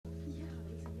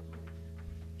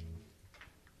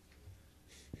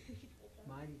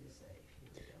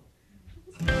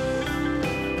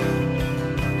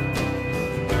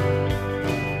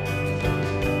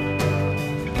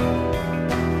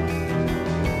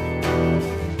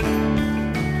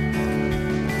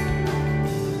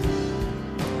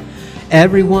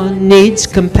Everyone needs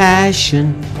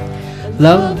compassion,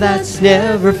 love that's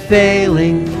never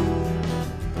failing.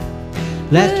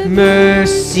 Let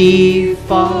mercy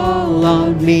fall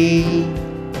on me.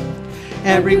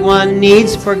 Everyone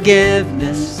needs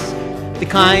forgiveness, the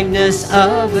kindness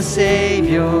of the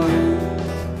Savior,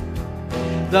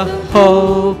 the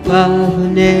hope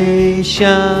of nations.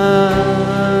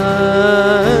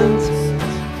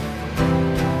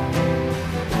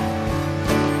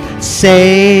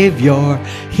 Savior,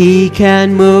 He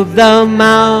can move the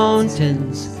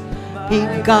mountains.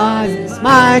 God is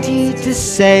mighty to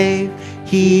save.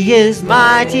 He is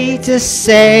mighty to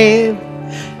save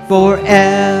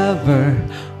forever.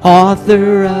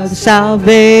 Author of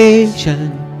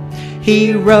salvation.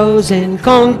 He rose and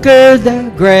conquered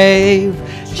the grave.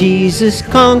 Jesus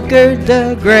conquered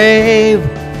the grave.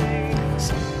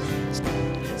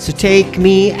 So take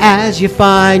me as you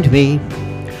find me,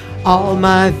 all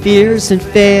my fears and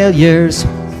failures.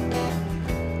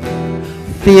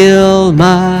 Fill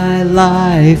my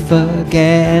life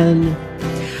again.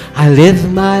 I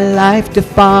live my life to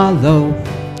follow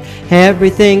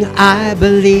everything I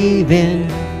believe in.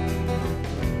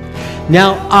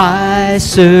 Now I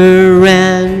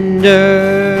surrender.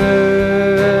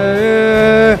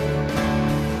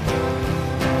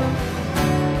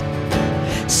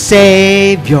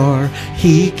 Savior,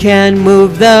 He can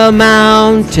move the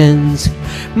mountains.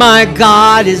 My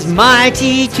God is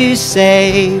mighty to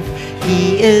save.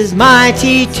 He is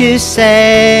mighty to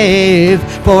save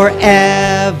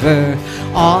forever.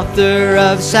 Author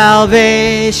of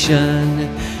salvation.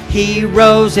 He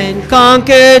rose and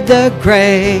conquered the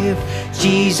grave.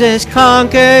 Jesus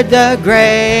conquered the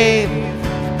grave.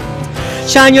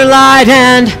 Shine your light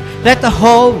and let the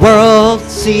whole world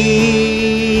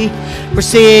see. We're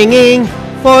singing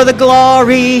for the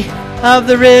glory of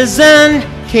the risen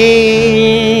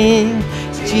King.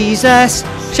 Jesus,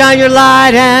 shine your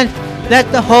light and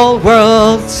let the whole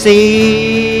world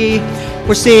see.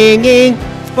 We're singing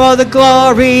for the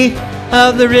glory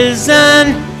of the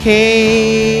risen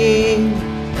King.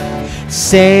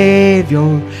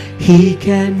 Savior, He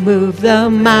can move the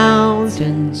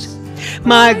mountains.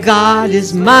 My God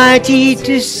is mighty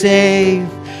to save.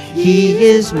 He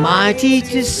is mighty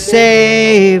to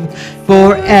save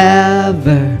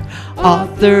forever.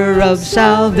 Author of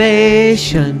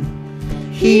salvation.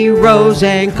 He rose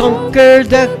and conquered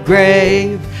the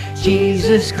grave.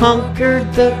 Jesus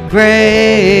conquered the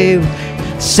grave.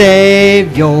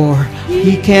 Savior,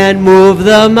 He can move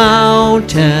the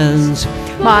mountains.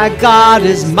 My God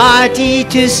is mighty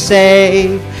to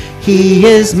save. He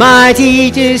is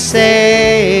mighty to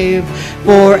save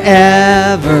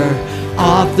forever.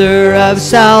 Author of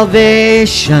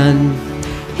salvation.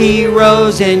 He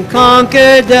rose and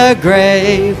conquered the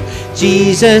grave.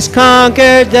 Jesus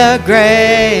conquered the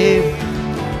grave.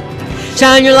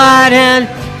 Shine your light and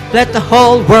let the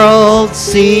whole world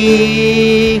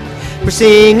see. We're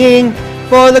singing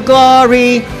for the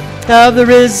glory of the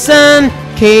risen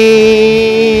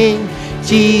King.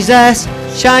 Jesus,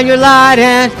 shine your light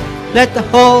and let the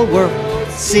whole world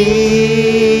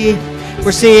see.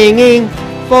 We're singing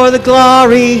for the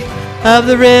glory of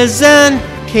the risen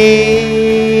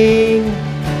King.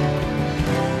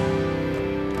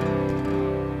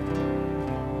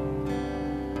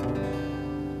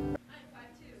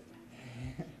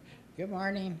 Good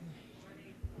morning.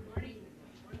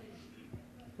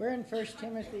 We're in 1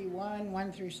 Timothy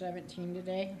 1 through 17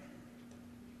 today.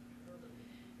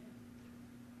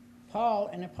 Paul,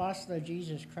 an apostle of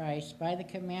Jesus Christ, by the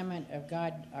commandment of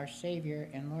God our Savior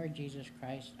and Lord Jesus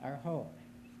Christ, our hope,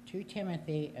 to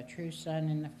Timothy, a true son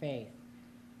in the faith.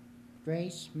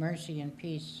 Grace, mercy, and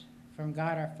peace from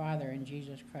God our Father and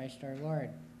Jesus Christ our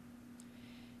Lord.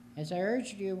 As I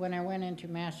urged you when I went into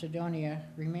Macedonia,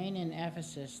 remain in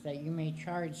Ephesus, that you may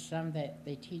charge some that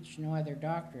they teach no other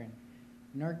doctrine,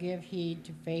 nor give heed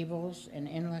to fables and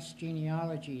endless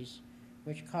genealogies,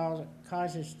 which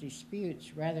causes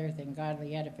disputes rather than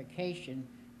godly edification,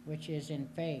 which is in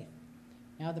faith.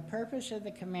 Now the purpose of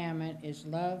the commandment is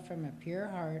love from a pure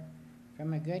heart,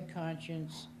 from a good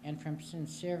conscience, and from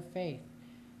sincere faith,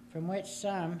 from which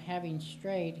some, having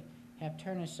strayed, have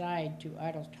turned aside to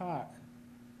idle talk,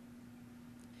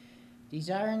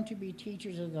 desiring to be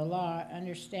teachers of the law,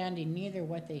 understanding neither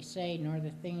what they say nor the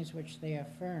things which they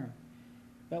affirm.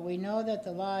 But we know that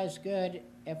the law is good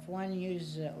if one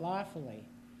uses it lawfully,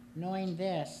 knowing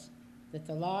this, that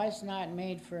the law is not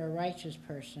made for a righteous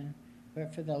person,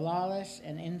 but for the lawless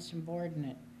and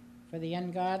insubordinate, for the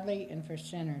ungodly and for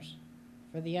sinners,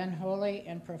 for the unholy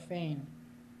and profane,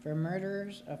 for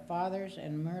murderers of fathers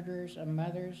and murderers of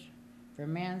mothers, for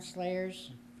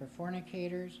manslayers, for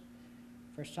fornicators,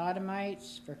 for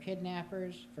sodomites, for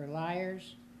kidnappers, for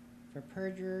liars, for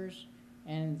perjurers,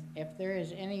 and if there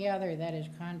is any other that is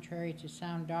contrary to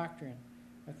sound doctrine,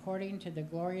 according to the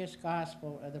glorious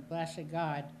gospel of the blessed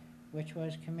God, which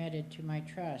was committed to my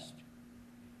trust.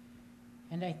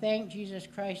 And I thank Jesus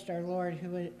Christ our Lord,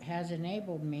 who has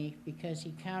enabled me, because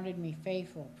he counted me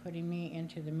faithful, putting me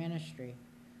into the ministry.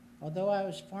 Although I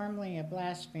was formerly a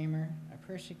blasphemer, a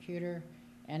persecutor,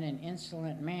 and an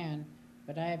insolent man,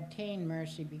 but I obtained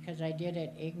mercy because I did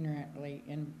it ignorantly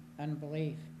in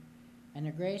unbelief. And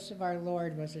the grace of our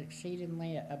Lord was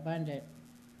exceedingly abundant,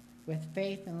 with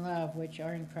faith and love which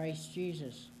are in Christ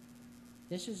Jesus.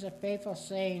 This is a faithful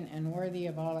saying and worthy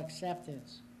of all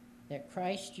acceptance, that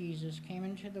Christ Jesus came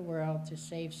into the world to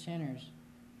save sinners,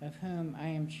 of whom I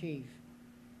am chief.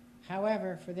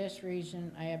 However, for this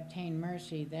reason I obtained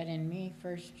mercy, that in me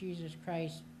first Jesus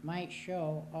Christ might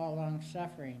show all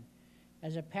long-suffering,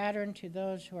 as a pattern to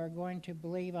those who are going to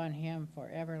believe on him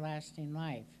for everlasting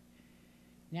life.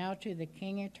 Now to the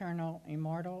King eternal,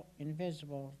 immortal,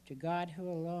 invisible, to God who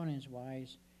alone is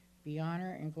wise, be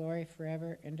honor and glory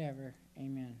forever and ever.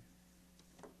 Amen.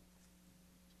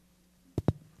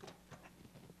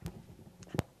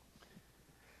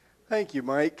 Thank you,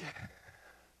 Mike.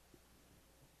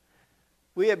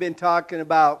 We have been talking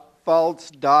about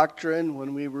false doctrine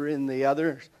when we were in the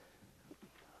other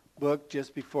book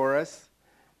just before us.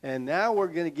 And now we're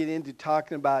going to get into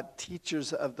talking about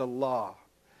teachers of the law.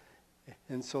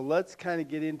 And so let's kind of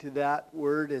get into that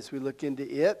word as we look into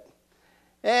it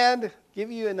and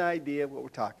give you an idea of what we're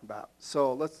talking about.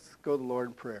 So let's go to the Lord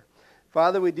in prayer.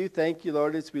 Father, we do thank you,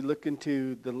 Lord, as we look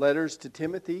into the letters to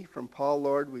Timothy from Paul,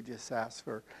 Lord. We just ask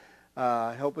for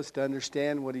help us to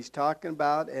understand what he's talking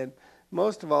about, and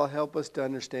most of all, help us to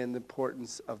understand the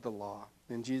importance of the law.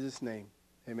 In Jesus' name,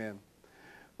 amen.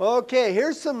 Okay,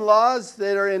 here's some laws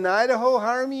that are in Idaho.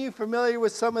 How are you familiar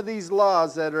with some of these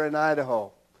laws that are in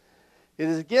Idaho? It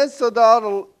is against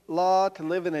the law to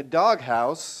live in a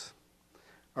doghouse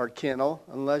or kennel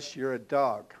unless you're a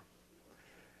dog.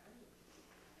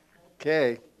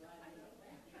 Okay.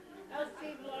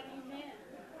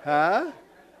 Huh?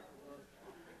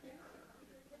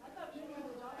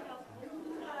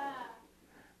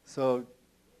 So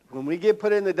when we get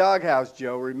put in the doghouse,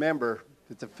 Joe, remember,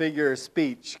 it's a figure of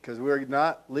speech because we're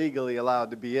not legally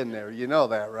allowed to be in there. You know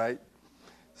that, right?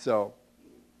 So,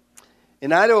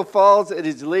 in Idaho Falls, it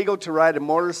is legal to ride a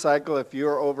motorcycle if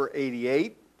you're over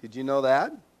 88. Did you know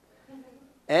that?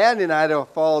 And in Idaho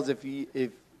Falls,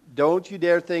 if don't you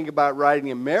dare think about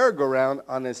riding a merry-go-round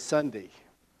on a Sunday.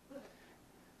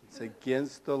 It's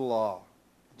against the law.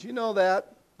 Did you know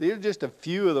that? These are just a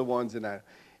few of the ones in Idaho.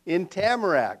 In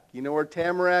Tamarack, you know where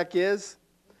Tamarack is?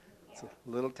 It's a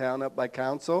little town up by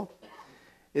Council.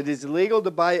 It is illegal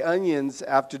to buy onions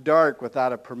after dark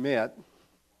without a permit.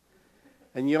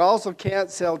 And you also can't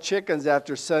sell chickens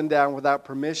after sundown without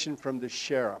permission from the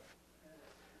sheriff.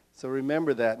 So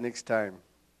remember that next time.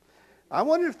 I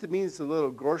wonder if it means the little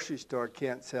grocery store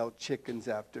can't sell chickens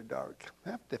after dark.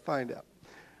 I have to find out.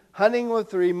 Hunting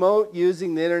with the remote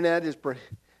using the internet is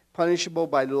punishable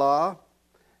by law.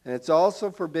 And it's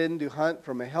also forbidden to hunt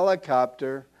from a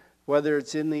helicopter, whether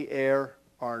it's in the air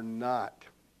or not.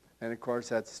 And of course,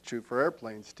 that's true for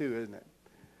airplanes too, isn't it?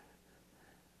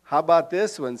 How about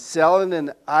this one? Selling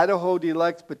an Idaho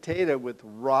Deluxe potato with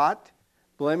rot,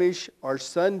 blemish, or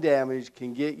sun damage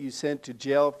can get you sent to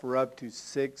jail for up to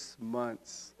 6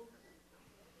 months.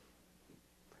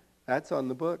 That's on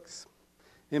the books.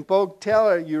 In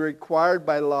Pocatello, you're required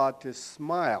by law to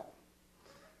smile.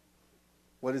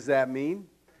 What does that mean?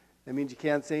 That means you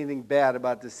can't say anything bad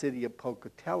about the city of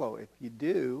Pocatello. If you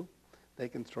do, they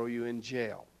can throw you in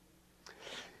jail.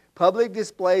 Public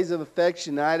displays of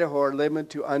affection in Idaho are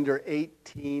limited to under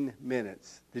 18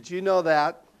 minutes. Did you know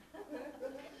that?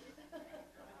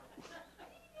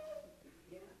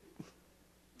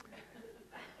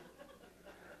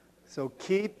 So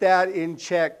keep that in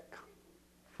check,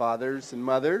 fathers and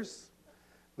mothers.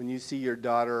 When you see your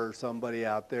daughter or somebody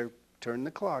out there, turn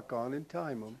the clock on and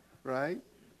time them, right?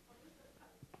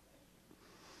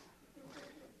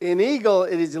 In Eagle,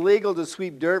 it is illegal to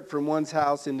sweep dirt from one's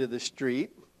house into the street.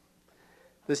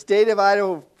 The state of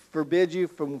Idaho forbids you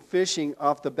from fishing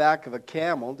off the back of a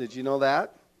camel. Did you know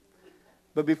that?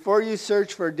 But before you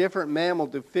search for a different mammal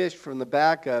to fish from the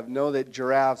back of, know that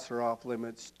giraffes are off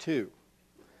limits too.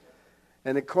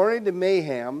 And according to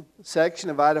Mayhem, section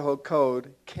of Idaho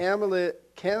Code,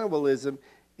 cannibalism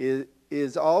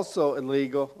is also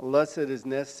illegal unless it is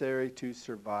necessary to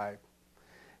survive.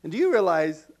 And do you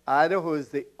realize Idaho is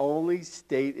the only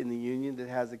state in the union that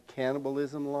has a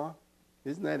cannibalism law?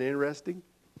 Isn't that interesting?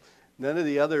 None of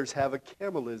the others have a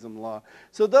cannibalism law.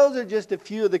 So those are just a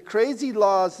few of the crazy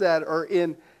laws that are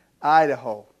in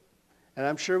Idaho. And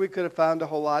I'm sure we could have found a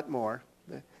whole lot more.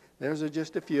 There's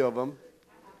just a few of them.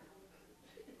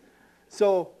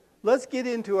 So let's get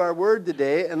into our word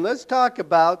today, and let's talk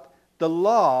about the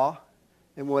law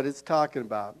and what it's talking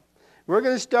about. We're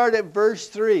going to start at verse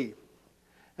 3.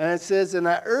 And it says, "And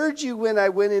I urge you when I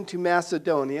went into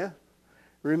Macedonia,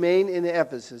 remain in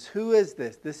Ephesus." Who is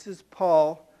this? This is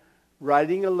Paul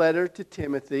writing a letter to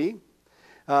Timothy.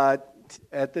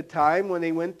 At the time when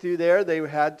they went through there, they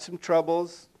had some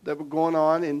troubles that were going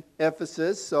on in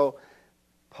Ephesus. So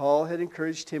Paul had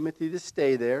encouraged Timothy to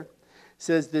stay there. It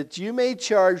says that you may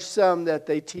charge some that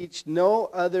they teach no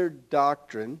other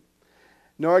doctrine,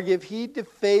 nor give heed to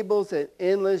fables and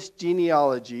endless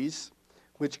genealogies,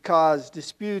 which cause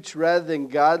disputes rather than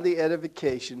godly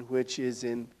edification, which is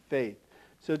in faith.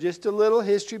 So just a little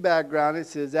history background. It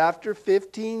says about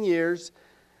 15 years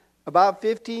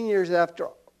after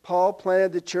Paul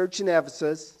planted the church in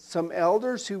Ephesus, some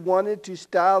elders who wanted to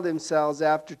style themselves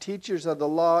after teachers of the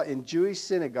law in Jewish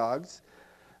synagogues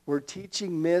were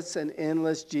teaching myths and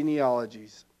endless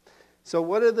genealogies. So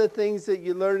what are the things that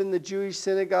you learn in the Jewish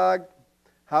synagogue?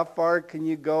 How far can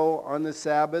you go on the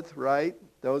Sabbath, right?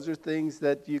 Those are things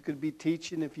that you could be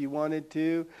teaching if you wanted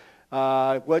to.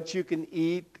 What you can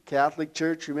eat. The Catholic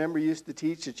Church, remember, used to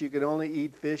teach that you could only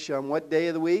eat fish on what day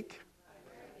of the week?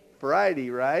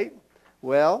 Friday, right?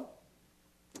 Well,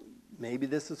 maybe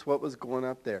this is what was going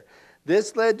up there.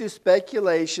 This led to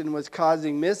speculation, was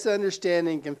causing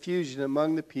misunderstanding and confusion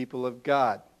among the people of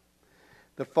God.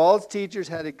 The false teachers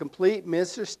had a complete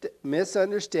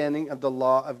misunderstanding of the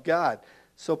law of God.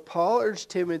 So Paul urged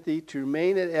Timothy to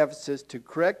remain at Ephesus to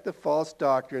correct the false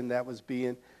doctrine that was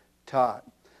being taught.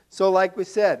 So like we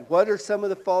said, what are some of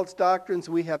the false doctrines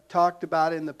we have talked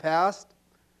about in the past?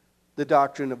 The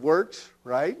doctrine of works,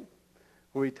 right?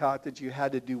 Where we taught that you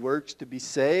had to do works to be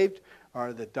saved,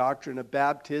 or the doctrine of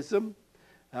baptism,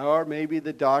 or maybe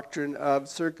the doctrine of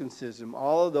circumcision.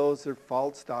 All of those are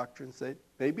false doctrines.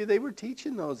 Maybe they were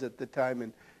teaching those at the time,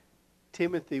 and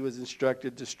Timothy was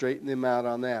instructed to straighten them out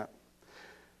on that.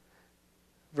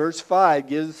 Verse 5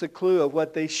 gives us a clue of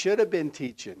what they should have been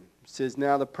teaching. It says,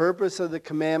 "Now the purpose of the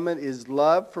commandment is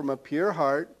love from a pure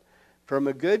heart, from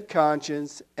a good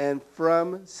conscience, and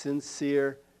from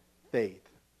sincere faith."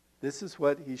 This is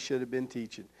what he should have been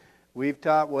teaching. We've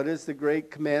taught what is the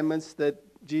great commandments that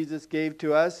Jesus gave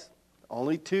to us.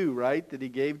 Only 2, right, that he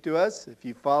gave to us. If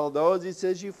you follow those, he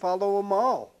says you follow them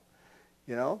all.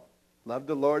 You know, love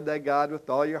the Lord thy God with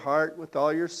all your heart, with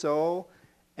all your soul,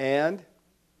 and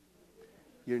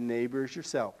your neighbor as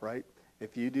yourself, right?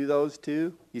 If you do those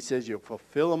 2, he says you'll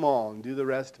fulfill them all and do the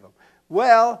rest of them.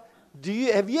 Well,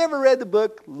 have you ever read the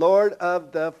book Lord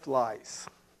of the Flies?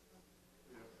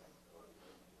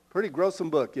 Pretty gruesome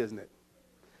book, isn't it?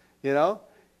 You know,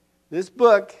 this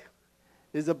book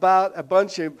is about a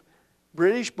bunch of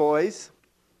British boys.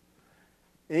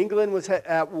 England was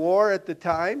at war at the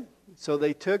time, so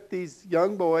they took these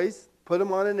young boys, put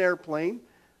them on an airplane,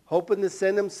 hoping to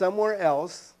send them somewhere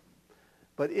else.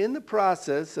 But in the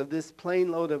process of this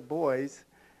plane load of boys,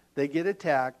 they get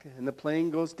attacked, and the plane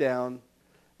goes down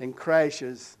and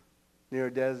crashes near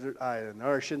a desert island.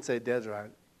 Or I shouldn't say desert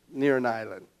island, near an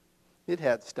island. It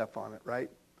had stuff on it, right?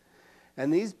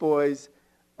 And these boys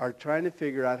are trying to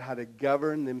figure out how to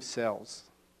govern themselves.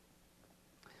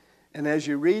 And as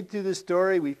you read through the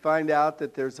story, we find out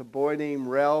that there's a boy named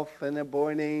Ralph and a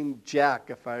boy named Jack,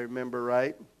 if I remember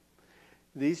right.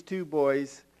 These 2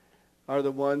 boys are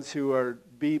the ones who are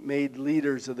made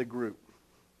leaders of the group.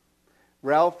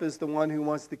 Ralph is the one who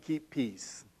wants to keep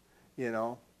peace, you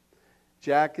know.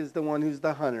 Jack is the one who's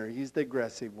the hunter. He's the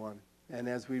aggressive one. And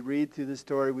as we read through the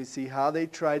story, we see how they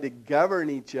try to govern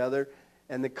each other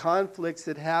and the conflicts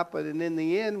that happen. And in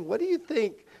the end, what do you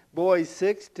think, boys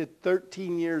 6 to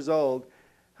 13 years old,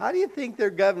 how do you think their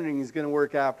governing is going to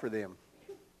work out for them?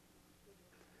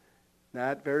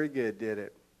 Not very good, did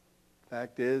it?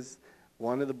 Fact is,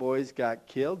 one of the boys got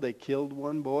killed. They killed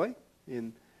one boy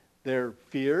in their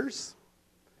fears.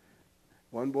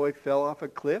 One boy fell off a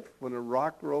cliff when a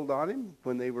rock rolled on him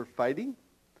when they were fighting.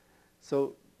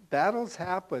 So battles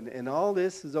happen, and all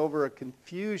this is over a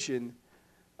confusion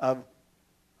of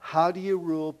how do you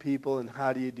rule people and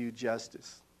how do you do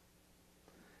justice.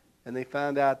 And they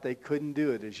found out they couldn't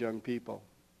do it as young people.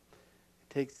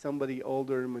 It takes somebody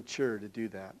older and mature to do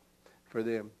that for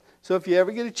them. So if you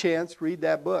ever get a chance, read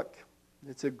that book.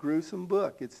 It's a gruesome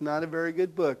book. It's not a very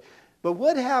good book. But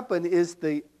what happened is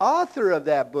the author of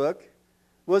that book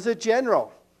was a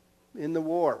general in the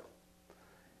war.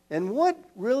 And what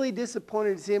really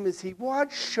disappointed him is he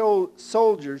watched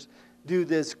soldiers do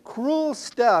this cruel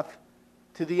stuff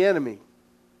to the enemy.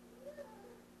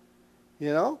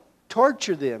 You know?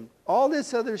 Torture them. All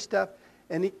this other stuff.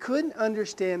 And he couldn't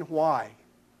understand why.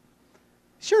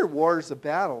 Sure, war is a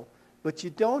battle, but you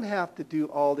don't have to do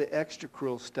all the extra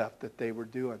cruel stuff that they were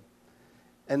doing.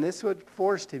 And this would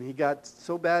forced him. He got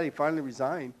so bad he finally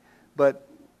resigned. But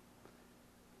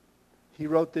he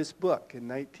wrote this book in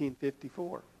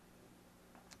 1954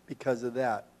 because of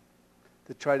that,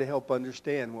 to try to help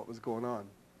understand what was going on.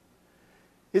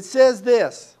 It says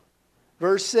this,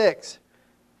 verse 6,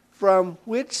 from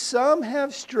which some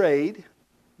have strayed,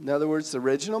 in other words, the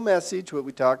original message, what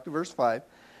we talked in verse 5,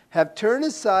 have turned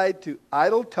aside to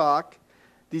idle talk,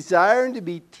 desiring to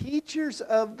be teachers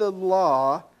of the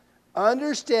law,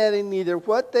 understanding neither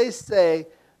what they say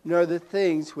nor the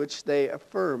things which they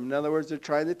affirm. In other words, they're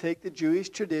trying to take the Jewish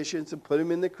traditions and put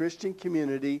them in the Christian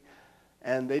community,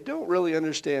 and they don't really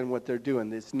understand what they're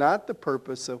doing. It's not the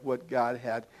purpose of what God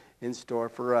had in store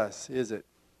for us, is it? It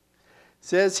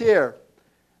says here,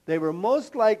 they were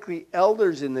most likely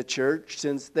elders in the church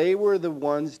since they were the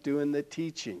ones doing the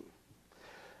teaching.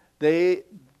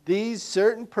 These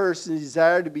certain persons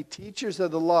desired to be teachers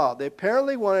of the law. They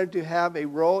apparently wanted to have a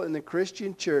role in the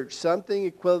Christian church, something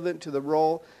equivalent to the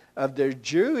role of their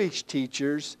Jewish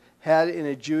teachers had in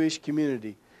a Jewish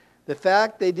community. The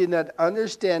fact they did not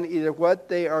understand either what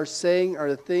they are saying or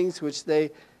the things which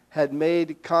they had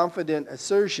made confident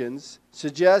assertions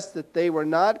suggests that they were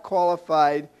not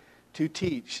qualified to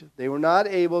teach. They were not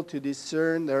able to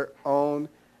discern their own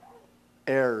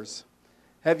errors.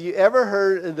 Have you ever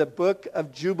heard of the book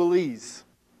of Jubilees?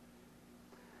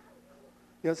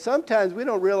 You know, sometimes we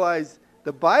don't realize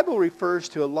the Bible refers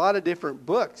to a lot of different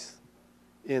books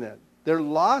in it. They're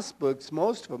lost books,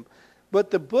 most of them. But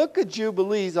the book of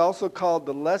Jubilees, also called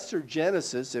the Lesser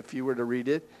Genesis, if you were to read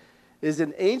it, is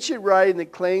an ancient writing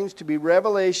that claims to be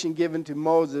revelation given to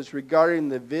Moses regarding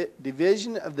the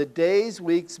division of the days,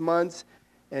 weeks, months,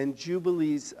 and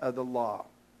jubilees of the law.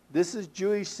 This is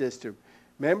Jewish system.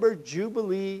 Remember,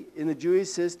 Jubilee in the Jewish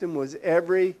system was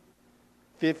every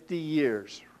 50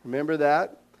 years. Remember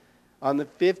that? On the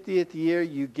 50th year,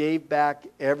 you gave back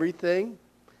everything.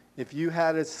 If you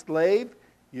had a slave,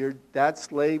 that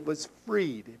slave was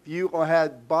freed. If you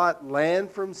had bought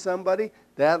land from somebody,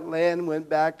 that land went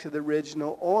back to the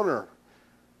original owner.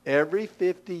 Every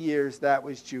 50 years, that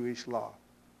was Jewish law.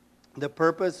 The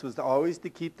purpose was always to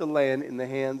keep the land in the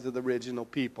hands of the original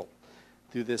people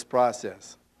through this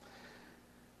process.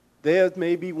 That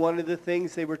may be one of the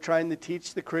things they were trying to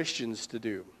teach the Christians to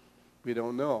do. We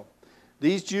don't know.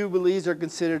 These Jubilees are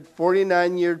considered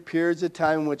 49-year periods of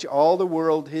time in which all the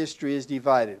world history is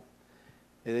divided.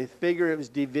 And they figure it was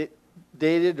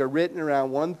dated or written around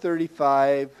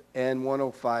 135 and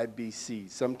 105 BC,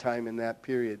 sometime in that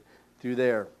period through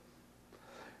there.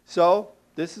 So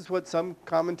this is what some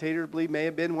commentators believe may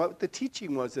have been what the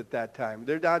teaching was at that time.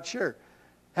 They're not sure.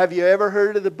 Have you ever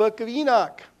heard of the book of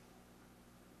Enoch?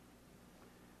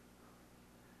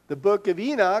 The book of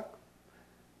Enoch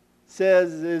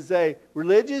says is a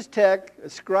religious text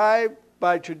ascribed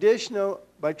by tradition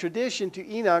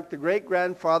to Enoch, the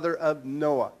great-grandfather of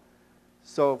Noah.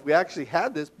 So if we actually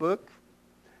had this book,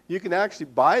 you can actually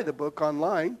buy the book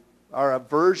online, or a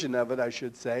version of it, I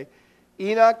should say.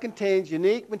 Enoch contains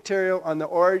unique material on the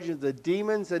origins of the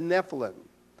demons and Nephilim.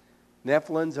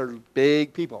 Nephilims are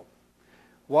big people.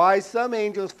 Why some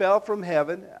angels fell from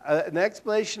heaven, an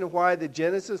explanation of why the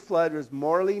Genesis flood was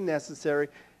morally necessary,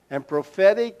 and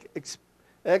prophetic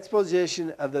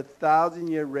exposition of the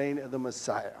 1,000-year reign of the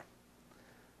Messiah.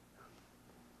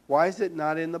 Why is it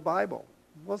not in the Bible?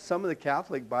 Well, some of the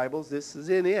Catholic Bibles, this is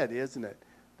in it, isn't it?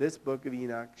 This book of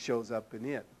Enoch shows up in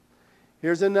it.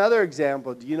 Here's another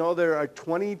example. Do you know there are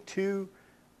 22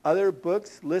 other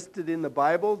books listed in the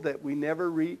Bible that we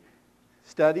never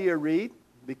study or read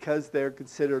because they're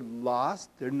considered lost?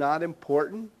 They're not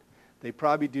important. They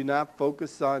probably do not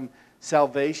focus on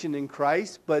salvation in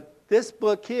Christ. But this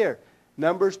book here,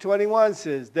 Numbers 21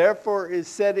 says, therefore is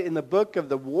said in the book of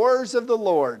the wars of the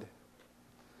Lord,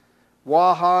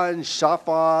 Waha and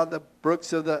Shapha, the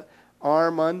brooks of the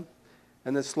Arnon,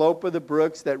 and the slope of the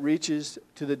brooks that reaches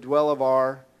to the dwell of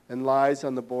Ar and lies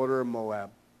on the border of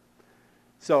Moab.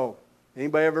 So,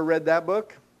 anybody ever read that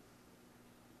book?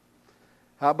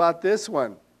 How about this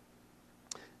one?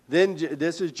 Then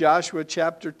this is Joshua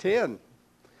chapter 10. It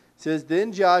says,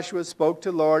 then Joshua spoke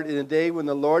to the Lord in the day when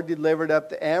the Lord delivered up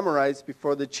the Amorites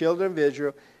before the children of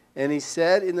Israel, and he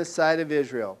said in the sight of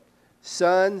Israel,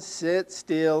 sun, sit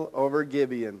still over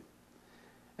Gibeon,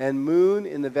 and moon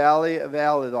in the valley of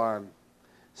Aladon.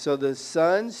 So the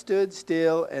sun stood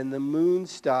still and the moon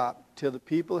stopped till the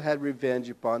people had revenge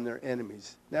upon their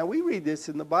enemies. Now we read this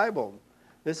in the Bible.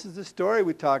 This is the story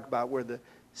we talk about where the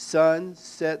sun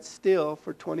set still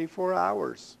for 24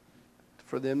 hours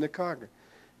for them to conquer.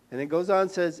 And it goes on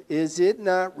and says, is it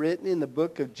not written in the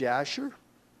book of Jasher?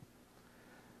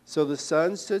 So the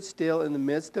sun stood still in the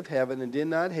midst of heaven and did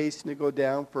not hasten to go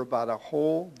down for about a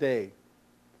whole day.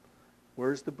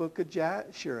 Where's the book of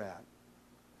Jasher at?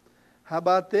 How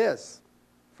about this?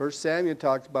 1 Samuel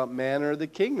talks about manner of the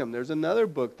kingdom. There's another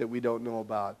book that we don't know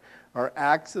about. Our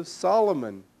Acts of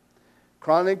Solomon.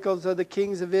 Chronicles of the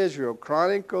kings of Israel.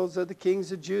 Chronicles of the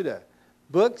kings of Judah.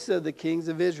 Books of the kings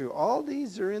of Israel. All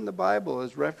these are in the Bible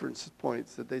as reference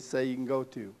points that they say you can go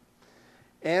to.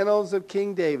 Annals of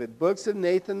King David. Books of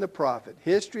Nathan the prophet.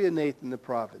 History of Nathan the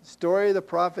prophet. Story of the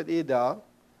prophet Iddah.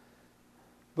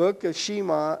 Book of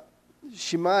Shemaiah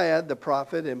the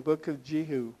prophet and book of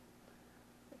Jehu.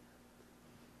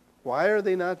 Why are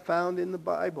they not found in the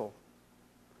Bible?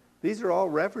 These are all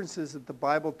references that the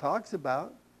Bible talks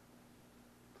about.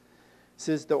 It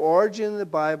says the origin of the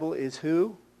Bible is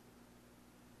who?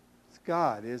 It's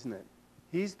God, isn't it?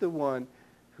 He's the one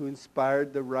who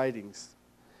inspired the writings.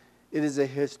 It is a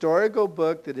historical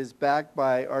book that is backed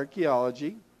by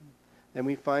archaeology. And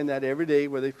we find that every day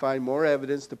where they find more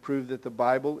evidence to prove that the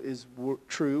Bible is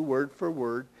true, word for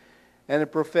word. And a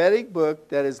prophetic book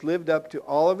that has lived up to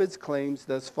all of its claims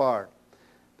thus far.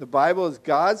 The Bible is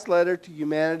God's letter to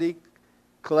humanity,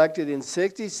 collected in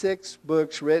 66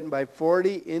 books written by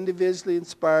 40 individually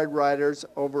inspired writers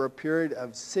over a period of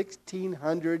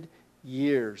 1,600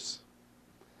 years.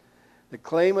 The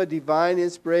claim of divine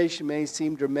inspiration may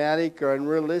seem dramatic or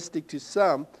unrealistic to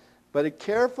some, but a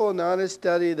careful and honest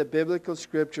study of the biblical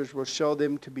scriptures will show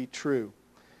them to be true.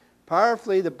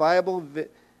 Powerfully, the Bible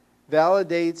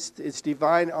validates its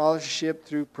divine authorship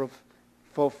through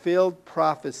fulfilled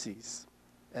prophecies.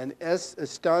 An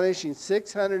astonishing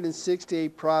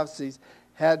 668 prophecies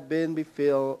have been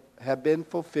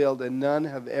fulfilled, and none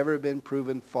have ever been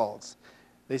proven false.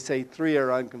 They say 3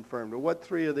 are unconfirmed. Well, what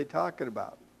 3 are they talking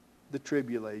about? The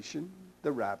tribulation,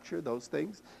 the rapture, those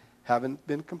things haven't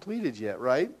been completed yet,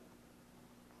 right?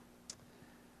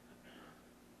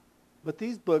 But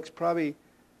these books probably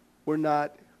were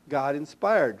not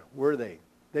God-inspired, were they?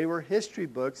 They were history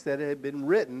books that had been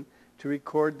written to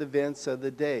record the events of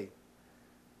the day.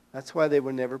 That's why they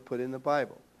were never put in the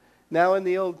Bible. Now in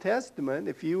the Old Testament,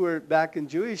 if you were back in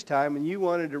Jewish time and you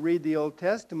wanted to read the Old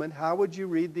Testament, how would you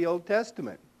read the Old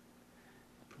Testament?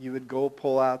 You would go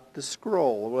pull out the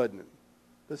scroll, wouldn't it?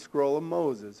 The scroll of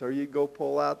Moses. Or you'd go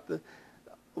pull out the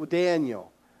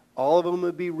Daniel. All of them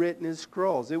would be written in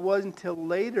scrolls. It wasn't until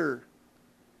later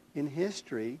in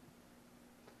history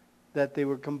that they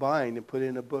were combined and put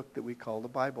in a book that we call the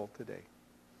Bible today.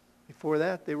 Before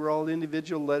that, they were all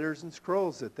individual letters and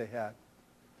scrolls that they had.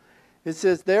 It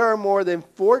says there are more than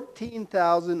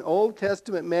 14,000 Old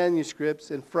Testament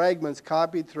manuscripts and fragments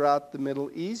copied throughout the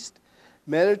Middle East,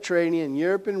 Mediterranean,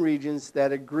 European regions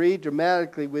that agree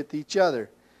dramatically with each other.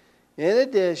 In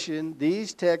addition,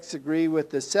 these texts agree with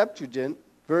the Septuagint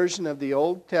version of the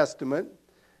Old Testament,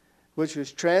 which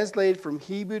was translated from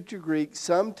Hebrew to Greek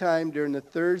sometime during the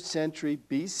 3rd century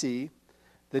BC.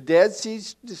 The Dead Sea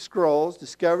Scrolls,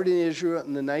 discovered in Israel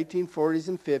in the 1940s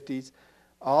and 50s,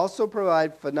 also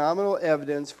provide phenomenal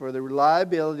evidence for the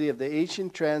reliability of the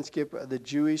ancient transcript of the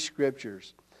Jewish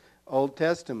scriptures, Old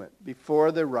Testament,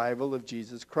 before the arrival of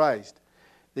Jesus Christ.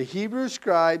 The Hebrew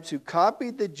scribes who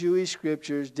copied the Jewish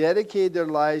scriptures dedicated their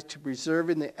lives to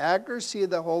preserving the accuracy of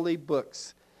the holy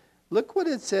books. Look what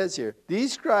it says here.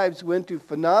 These scribes went to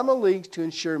phenomenal lengths to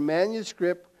ensure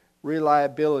manuscript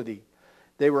reliability.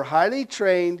 They were highly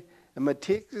trained and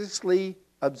meticulously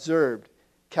observed,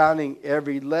 counting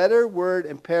every letter, word,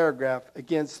 and paragraph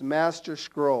against master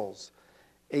scrolls.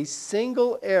 A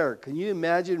single error. Can you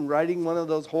imagine writing one of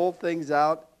those whole things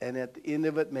out and at the end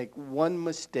of it make one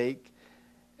mistake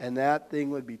and that thing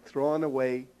would be thrown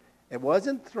away? It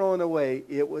wasn't thrown away,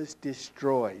 it was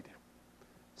destroyed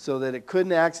so that it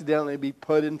couldn't accidentally be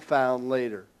put and found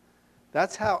later.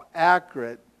 That's how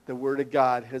accurate the Word of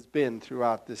God has been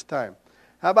throughout this time.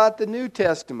 How about the New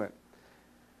Testament?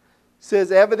 It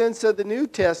says evidence of the New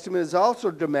Testament is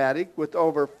also dramatic, with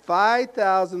over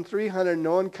 5,300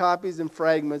 known copies and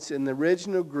fragments in the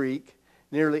original Greek,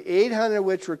 nearly 800 of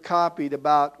which were copied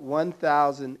about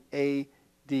 1000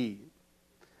 AD.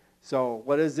 So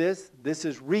what is this? This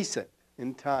is recent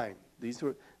in time.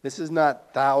 This is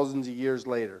not thousands of years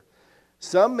later.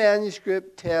 Some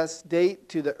manuscript tests date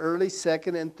to the early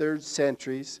 2nd and 3rd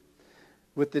centuries,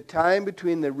 with the time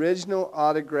between the original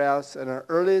autographs and our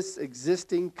earliest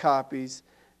existing copies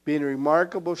being a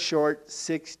remarkable short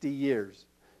 60 years.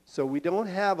 So we don't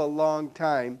have a long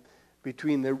time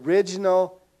between the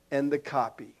original and the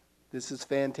copy. This is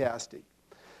fantastic.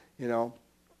 You know,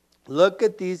 look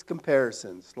at these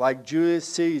comparisons. Like Julius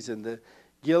Caesar, the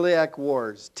Gilead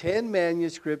Wars, 10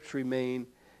 manuscripts remain,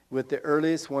 with the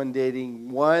earliest one dating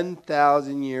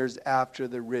 1,000 years after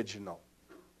the original.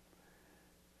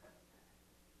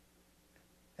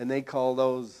 And they call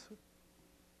those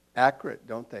accurate,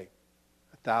 don't they?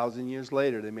 1,000 years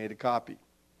later, they made a copy.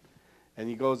 And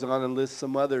he goes on and lists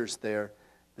some others there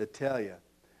that tell you.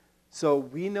 So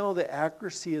we know the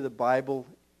accuracy of the Bible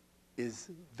is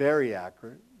very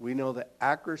accurate. We know the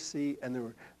accuracy and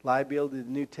the reliability of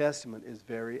the New Testament is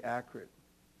very accurate.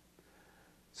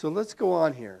 So let's go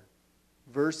on here.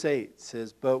 Verse 8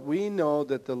 says, "But we know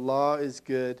that the law is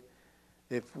good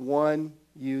if one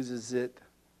uses it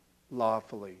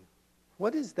lawfully."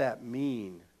 What does that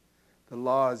mean? The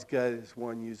law is good if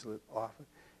one uses it lawfully.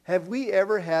 Have we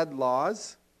ever had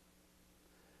laws?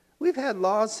 We've had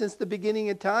laws since the beginning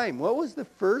of time. What was the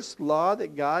first law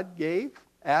that God gave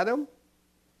Adam?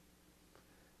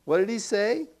 What did he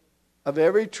say? "Of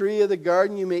every tree of the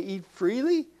garden you may eat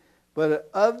freely, but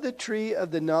of the tree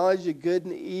of the knowledge of good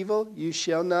and evil you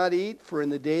shall not eat, for in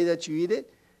the day that you eat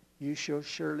it, you shall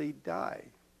surely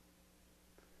die."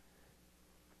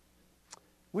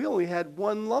 We only had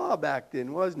one law back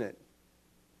then, wasn't it?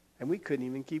 And we couldn't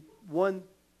even keep one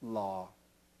law.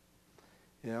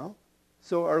 You know?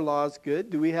 So are laws good?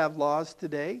 Do we have laws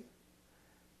today?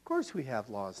 Of course we have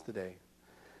laws today.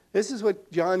 This is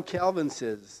what John Calvin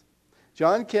says.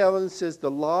 John Calvin says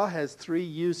the law has three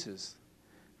uses.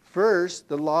 First,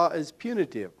 the law is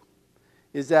punitive,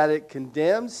 is that it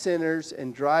condemns sinners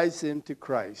and drives them to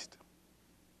Christ.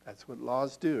 That's what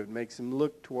laws do. It makes them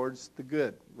look towards the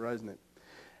good, doesn't it?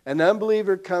 An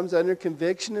unbeliever comes under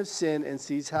conviction of sin and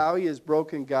sees how he has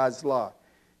broken God's law.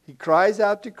 He cries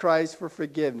out to Christ for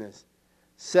forgiveness.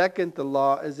 Second, the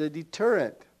law is a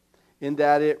deterrent in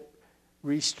that it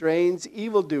restrains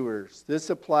evildoers. This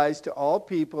applies to all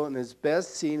people and is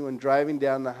best seen when driving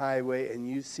down the highway and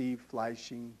you see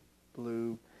flashing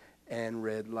blue and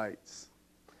red lights.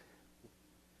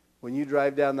 When you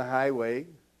drive down the highway,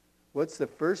 what's the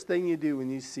first thing you do when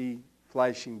you see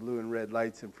flashing blue and red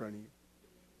lights in front of you?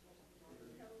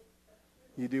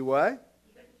 You do what?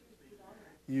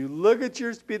 You look at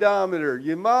your speedometer.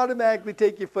 You automatically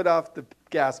take your foot off the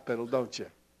gas pedal, don't you?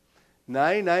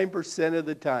 99% of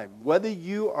the time. Whether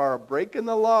you are breaking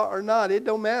the law or not, it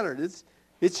don't matter.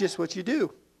 It's just what you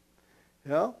do.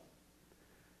 You know?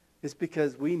 It's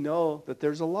because we know that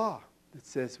there's a law that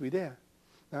says we dare.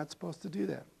 Not supposed to do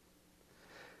that.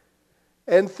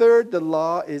 And third, the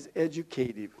law is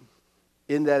educative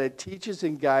in that it teaches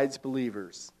and guides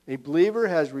believers. A believer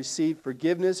has received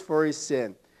forgiveness for his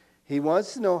sin. He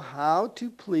wants to know how to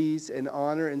please and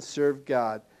honor and serve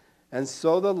God. And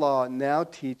so the law now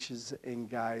teaches and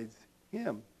guides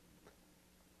him.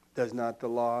 Does not the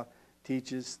law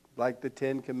teach us, like the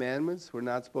 10 Commandments, we're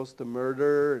not supposed to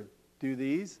murder and do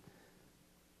these?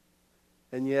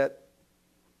 And yet,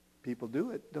 people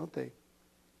do it, don't they?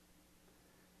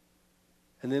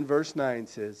 And then verse 9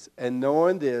 says, "And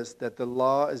knowing this, that the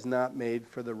law is not made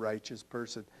for the righteous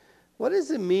person." What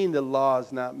does it mean the law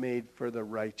is not made for the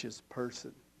righteous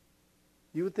person?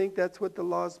 You would think that's what the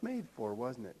law is made for,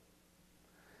 wasn't it?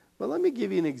 Well, let me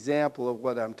give you an example of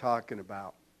what I'm talking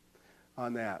about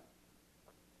on that.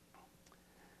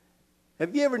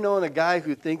 Have you ever known a guy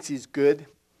who thinks he's good?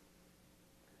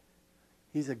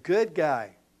 He's a good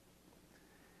guy.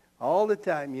 All the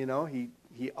time, you know, he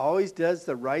always does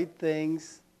the right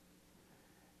things.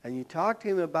 And you talk to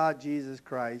him about Jesus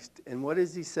Christ, and what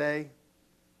does he say?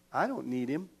 I don't need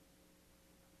him.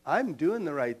 I'm doing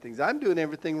the right things. I'm doing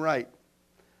everything right.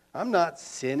 I'm not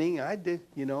sinning. I did,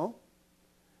 you know.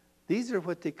 These are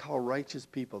what they call righteous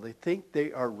people. They think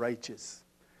they are righteous.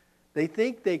 They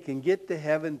think they can get to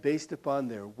heaven based upon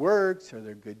their works or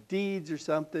their good deeds or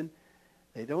something.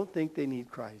 They don't think they need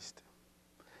Christ.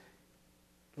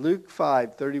 Luke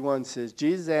 5:31 says,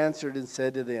 Jesus answered and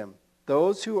said to them,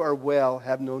 "Those who are well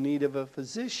have no need of a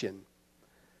physician,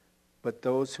 but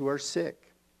those who are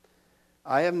sick.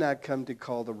 I have not come to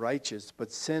call the righteous,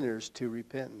 but sinners to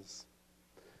repentance."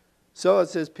 So it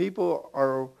says people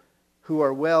who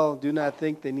are well do not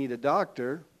think they need a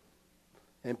doctor,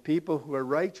 and people who are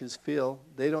righteous feel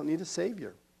they don't need a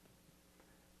Savior.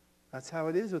 That's how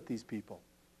it is with these people.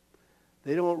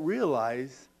 They don't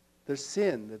realize their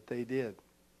sin that they did.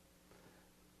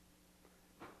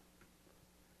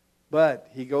 But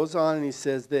he goes on and he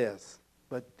says this,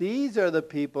 "But these are the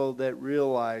people that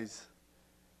realize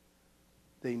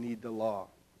they need the law.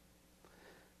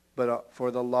 But for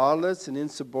the lawless and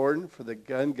insubordinate, for the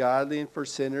ungodly and for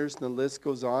sinners, and the list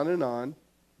goes on and on,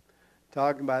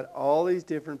 talking about all these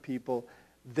different people,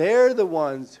 they're the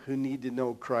ones who need to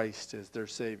know Christ as their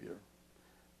Savior.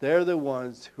 They're the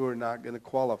ones who are not going to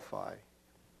qualify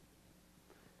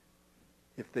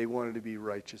if they wanted to be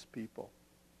righteous people.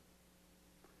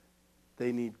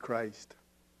 They need Christ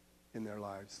in their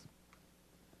lives.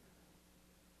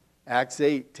 Acts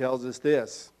 8 tells us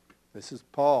this. This is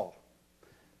Paul.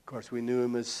 Of course, we knew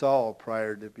him as Saul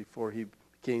before he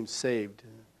became saved,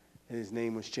 and his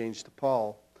name was changed to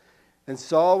Paul. And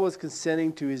Saul was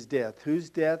consenting to his death. Whose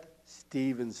death?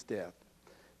 Stephen's death.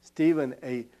 Stephen,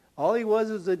 all he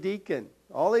was a deacon.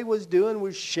 All he was doing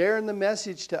was sharing the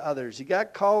message to others. He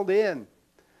got called in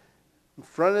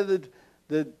front of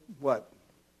the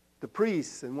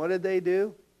priests. And what did they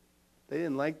do? They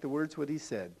didn't like the words what he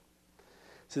said. It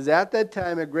says, at that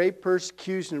time a great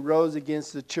persecution arose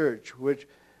against the church, which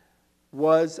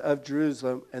was of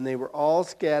Jerusalem, and they were all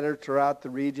scattered throughout the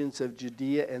regions of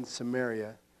Judea and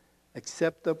Samaria,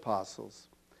 except the apostles.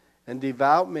 And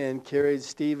devout men carried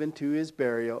Stephen to his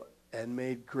burial and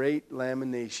made great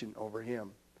lamentation over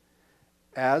him.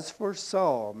 As for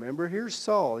Saul, remember, here's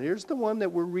Saul. Here's the one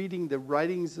that we're reading the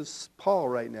writings of Paul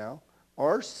right now,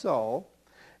 or Saul.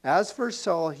 As for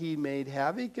Saul, he made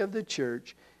havoc of the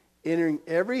church, entering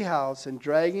every house and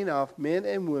dragging off men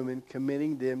and women,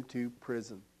 committing them to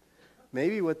prison.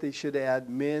 Maybe what they should add,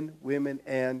 men, women,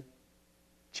 and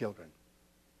children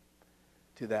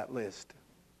to that list.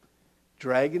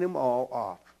 Dragging them all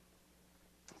off.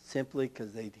 Simply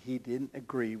because he didn't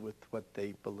agree with what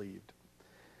they believed.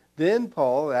 Then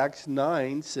Paul, Acts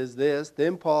 9 says this,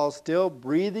 then Paul, still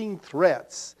breathing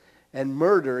threats and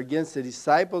murder against the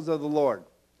disciples of the Lord.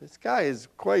 This guy is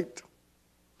quite,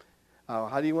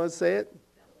 how do you want to say it?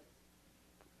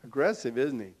 Aggressive,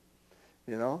 isn't he?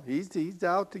 You know, he's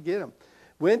out to get him.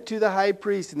 Went to the high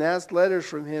priest and asked letters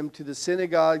from him to the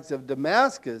synagogues of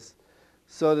Damascus,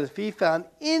 so that if he found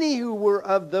any who were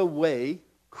of the way,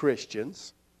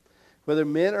 Christians, whether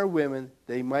men or women,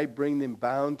 they might bring them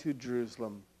bound to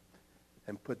Jerusalem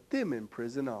and put them in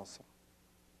prison also.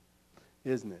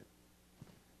 Isn't it?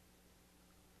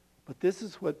 But this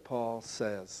is what Paul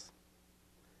says.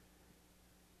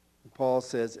 Paul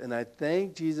says, and I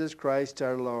thank Jesus Christ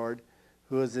our Lord,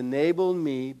 who has enabled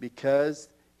me because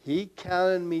he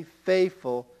counted me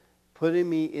faithful, putting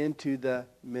me into the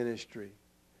ministry.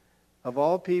 Of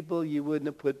all people, you wouldn't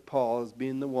have put Paul as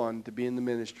being the one to be in the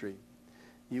ministry.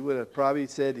 You would have probably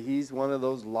said he's one of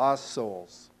those lost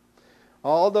souls.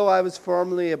 Although I was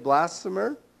formerly a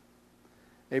blasphemer,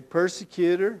 a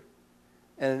persecutor,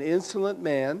 and an insolent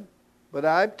man, but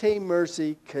I obtained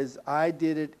mercy because I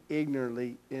did it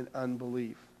ignorantly in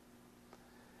unbelief.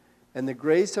 And the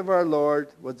grace of our Lord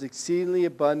was exceedingly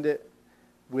abundant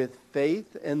with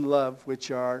faith and love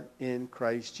which are in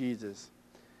Christ Jesus.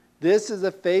 This is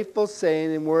a faithful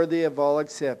saying and worthy of all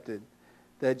accepted,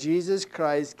 that Jesus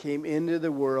Christ came into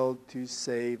the world to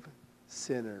save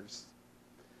sinners.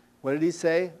 What did he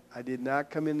say? I did not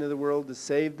come into the world to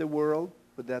save the world,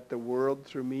 but that the world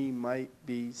through me might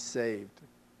be saved,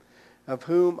 of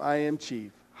whom I am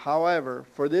chief. However,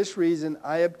 for this reason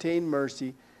I obtained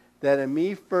mercy, that in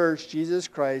me first Jesus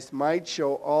Christ might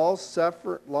show all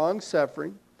long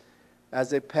suffering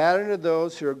as a pattern of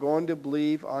those who are going to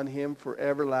believe on him for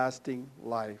everlasting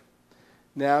life.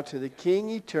 Now to the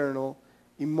King eternal,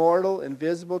 immortal,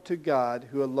 invisible to God,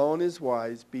 who alone is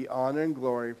wise, be honor and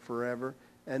glory forever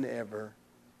and ever.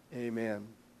 Amen.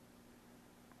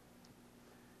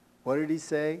 What did he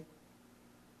say?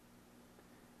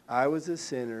 I was a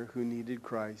sinner who needed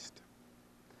Christ.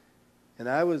 And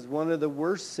I was one of the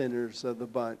worst sinners of the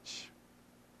bunch.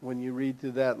 When you read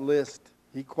through that list,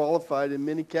 he qualified in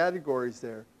many categories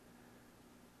there.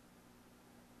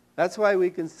 That's why we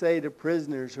can say to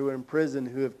prisoners who are in prison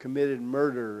who have committed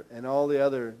murder and all the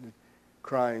other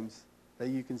crimes that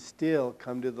you can still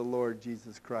come to the Lord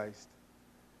Jesus Christ,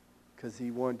 because he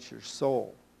wants your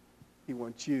soul. He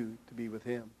wants you to be with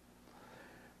him.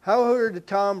 How heard of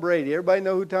Tom Brady? Everybody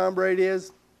know who Tom Brady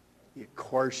is? Of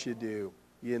course you do.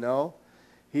 You know?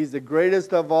 He's the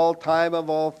greatest of all time of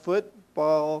all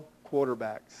football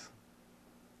quarterbacks.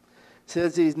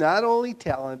 Says he's not only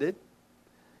talented,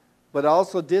 but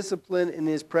also disciplined in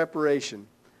his preparation.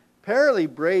 Apparently,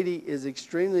 Brady is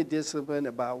extremely disciplined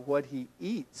about what he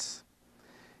eats.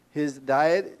 His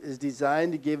diet is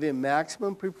designed to give him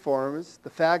maximum performance. The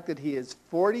fact that he is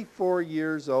 44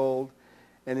 years old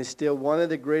and is still one of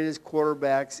the greatest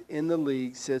quarterbacks in the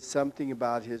league says something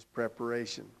about his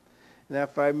preparation. Now,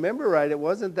 if I remember right, it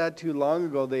wasn't that too long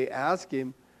ago they asked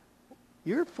him,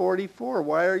 you're 44,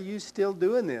 why are you still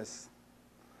doing this?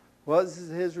 What was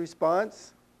his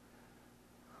response?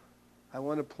 I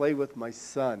want to play with my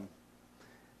son.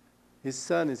 His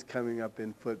son is coming up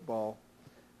in football,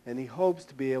 and he hopes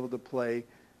to be able to play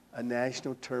a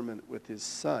national tournament with his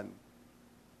son.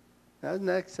 Isn't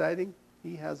that exciting?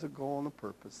 He has a goal and a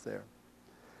purpose there.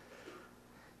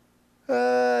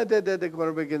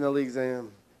 Quarterback in the leagues.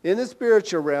 In the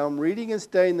spiritual realm, reading and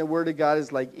studying the Word of God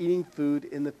is like eating food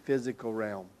in the physical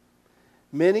realm.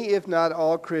 Many, if not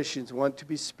all, Christians want to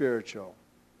be spiritual.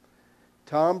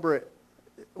 Tom Brady's,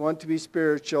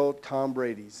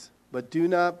 but do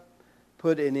not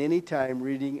put in any time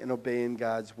reading and obeying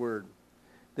God's Word.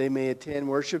 They may attend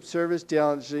worship service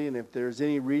diligently, and if there's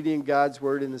any reading God's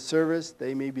Word in the service,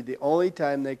 they may be the only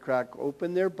time they crack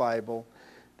open their Bible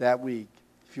that week.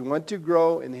 If you want to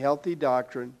grow in healthy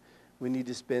doctrine, we need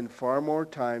to spend far more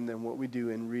time than what we do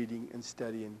in reading and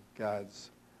studying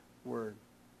God's Word.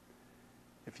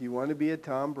 If you want to be a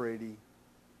Tom Brady,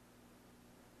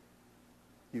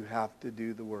 you have to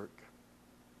do the work.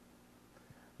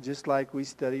 Just like we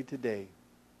study today.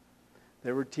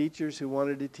 There were teachers who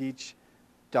wanted to teach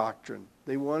doctrine.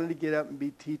 They wanted to get up and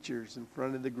be teachers in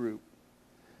front of the group.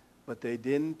 But they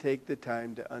didn't take the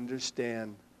time to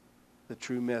understand the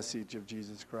true message of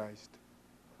Jesus Christ.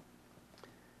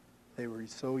 They were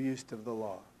so used to the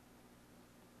law.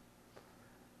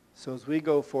 So as we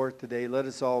go forth today, let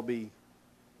us all be,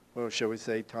 well, shall we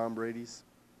say, Tom Brady's?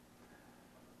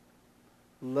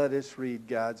 Let us read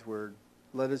God's Word.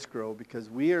 Let us grow, because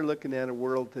we are looking at a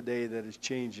world today that is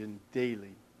changing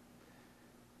daily.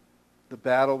 The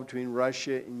battle between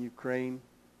Russia and Ukraine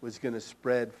was going to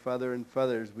spread further and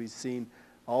further as we've seen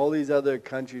all these other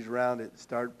countries around it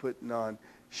start putting on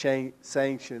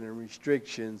sanction and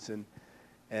restrictions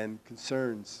and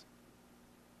concerns.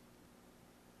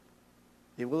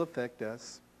 It will affect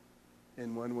us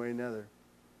in one way or another.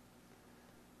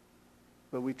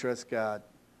 But we trust God,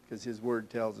 because His Word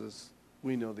tells us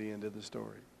we know the end of the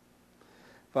story.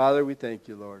 Father, we thank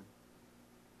you, Lord.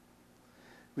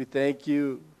 We thank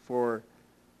you for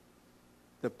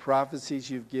the prophecies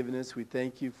you've given us. We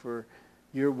thank you for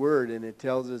your Word, and it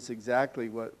tells us exactly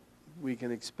what we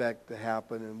can expect to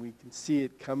happen, and we can see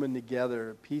it coming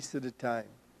together a piece at a time.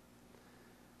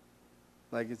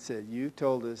 Like it said, you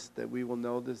told us that we will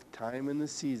know the time and the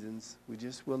seasons. We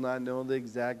just will not know the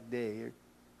exact day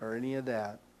or any of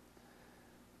that.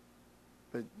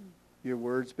 But your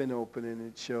Word's been open, and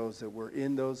it shows that we're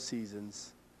in those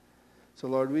seasons. So,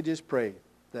 Lord, we just pray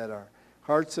that our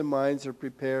hearts and minds are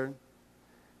prepared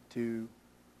to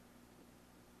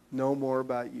know more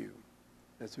about you.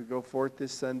 As we go forth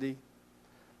this Sunday,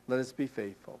 let us be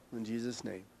faithful. In Jesus'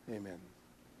 name, amen.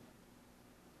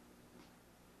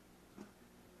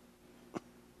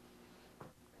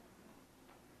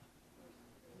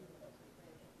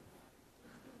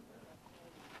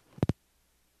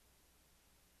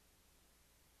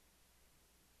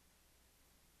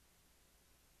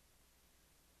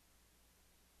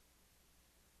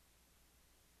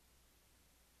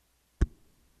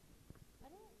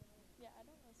 I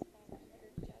don't know Spanish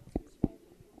or Japanese,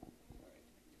 right?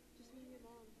 Just me and your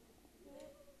mom.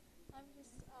 What? I'm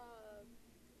just,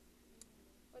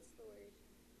 what's the word?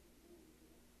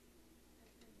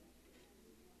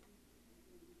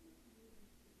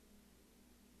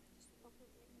 Just proper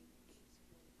word.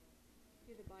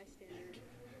 You're the bystander.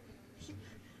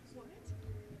 What?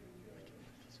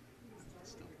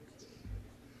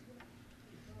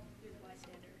 You're the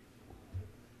bystander.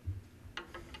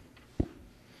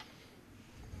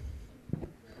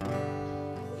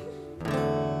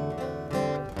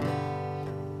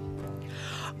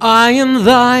 I am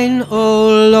thine,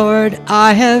 O Lord,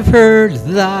 I have heard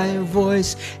thy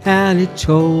voice, and it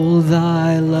told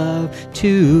thy love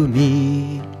to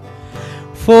me.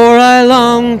 For I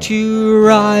long to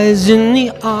rise in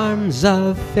the arms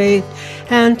of faith,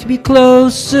 and to be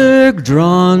closer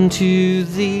drawn to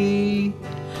thee.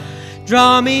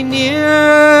 Draw me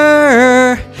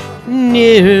nearer,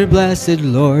 near, blessed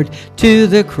Lord, to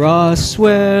the cross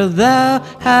where thou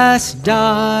hast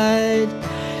died.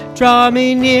 Draw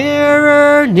me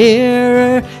nearer,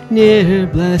 nearer, near,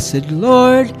 blessed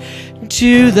Lord,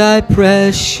 to thy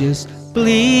precious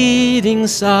bleeding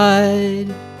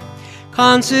side.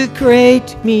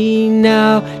 Consecrate me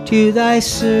now to thy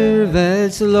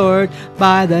service, Lord,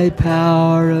 by thy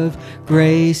power of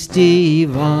grace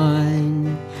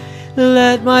divine.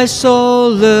 Let my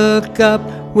soul look up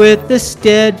with the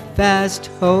steadfast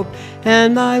hope,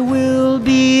 and thy will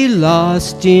be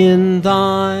lost in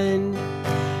thine.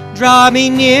 Draw me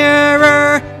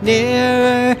nearer,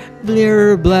 nearer,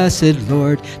 nearer, blessed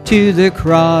Lord, to the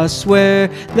cross where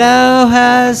thou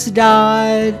hast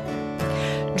died.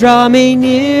 Draw me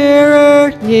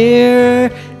nearer, nearer,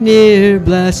 near,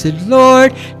 blessed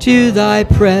Lord, to thy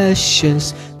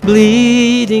precious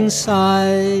bleeding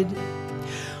side.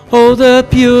 Oh, the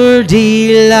pure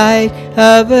delight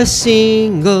of a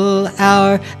single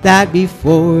hour that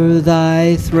before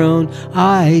thy throne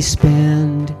I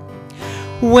spend,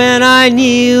 when I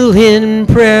kneel in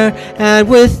prayer and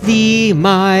with thee,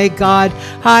 my God,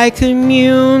 I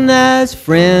commune as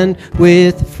friend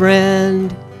with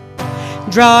friend.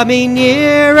 Draw me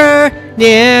nearer,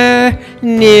 near,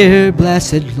 near,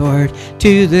 blessed Lord,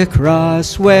 to the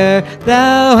cross where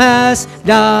thou hast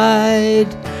died.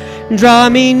 Draw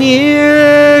me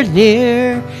nearer,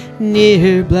 near,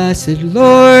 near, blessed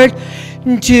Lord,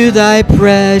 to thy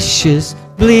precious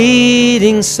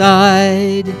bleeding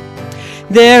side.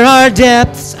 There are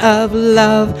depths of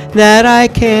love that I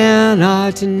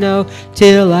cannot know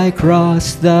till I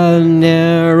cross the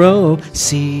narrow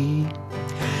sea.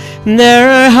 There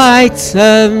are heights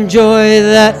of joy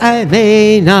that I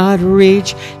may not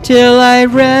reach till I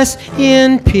rest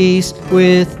in peace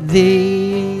with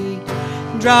thee.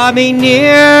 Draw me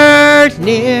near,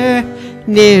 near,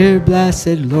 near,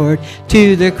 blessed Lord,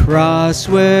 to the cross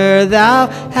where thou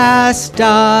hast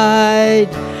died.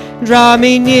 Draw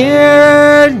me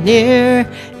near, near,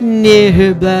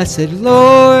 near, blessed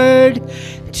Lord,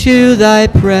 to thy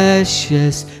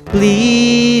precious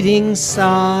bleeding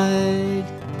side.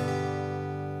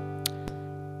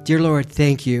 Dear Lord,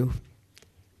 thank you.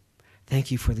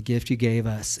 Thank you for the gift you gave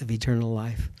us of eternal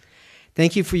life.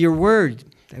 Thank you for your word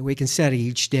that we can study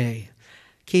each day.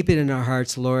 Keep it in our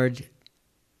hearts, Lord,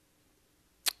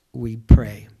 we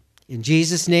pray. In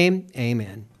Jesus' name,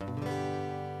 amen.